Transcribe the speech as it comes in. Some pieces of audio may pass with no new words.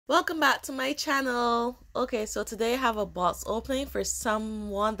Welcome back to my channel. Okay, so today I have a box opening for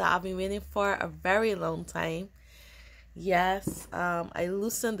someone that I've been waiting for a very long time. Yes, I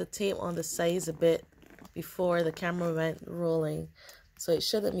loosened the tape on the sides a bit before the camera went rolling, so it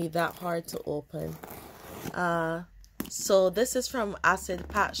shouldn't be that hard to open. So this is from Acid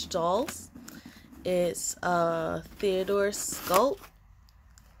Patch Dolls. It's Theodore Sculpt,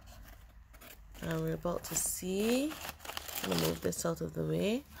 and we're about to see. I'm gonna move this out of the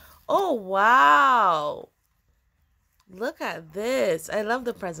way. Oh wow, look at this. I love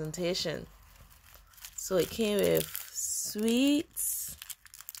the presentation. So it came with sweets,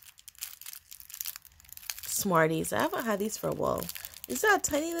 Smarties. I haven't had these for a while. Is that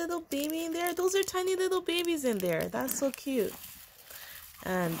a tiny little baby in there? Those are tiny little babies in there. That's so cute.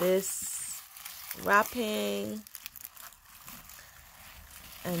 And this wrapping,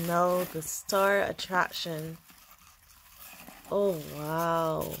 and now the star attraction. Oh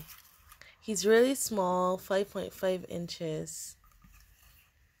wow, he's really small, 5.5 inches.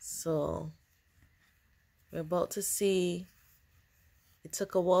 So we're about to see. It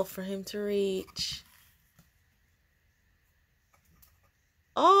took a while for him to reach.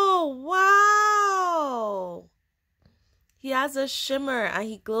 Oh wow, he has a shimmer and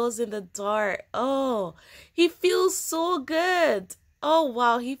he glows in the dark. Oh, he feels so good. Oh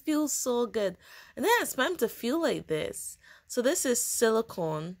wow, he feels so good. And then it's meant to feel like this. So this is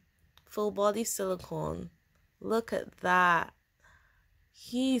silicone, full body silicone. Look at that.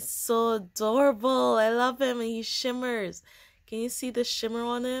 He's so adorable. I love him and he shimmers. Can you see the shimmer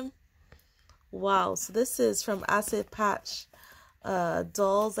on him? Wow. So this is from Acid Patch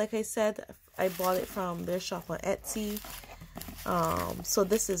Dolls. Like I said, I bought it from their shop on Etsy. So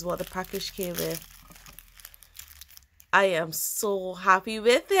this is what the package came with. I am so happy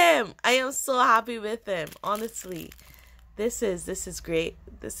with him. I am so happy with him. Honestly. This is great.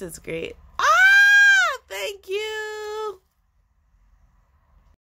 This is great.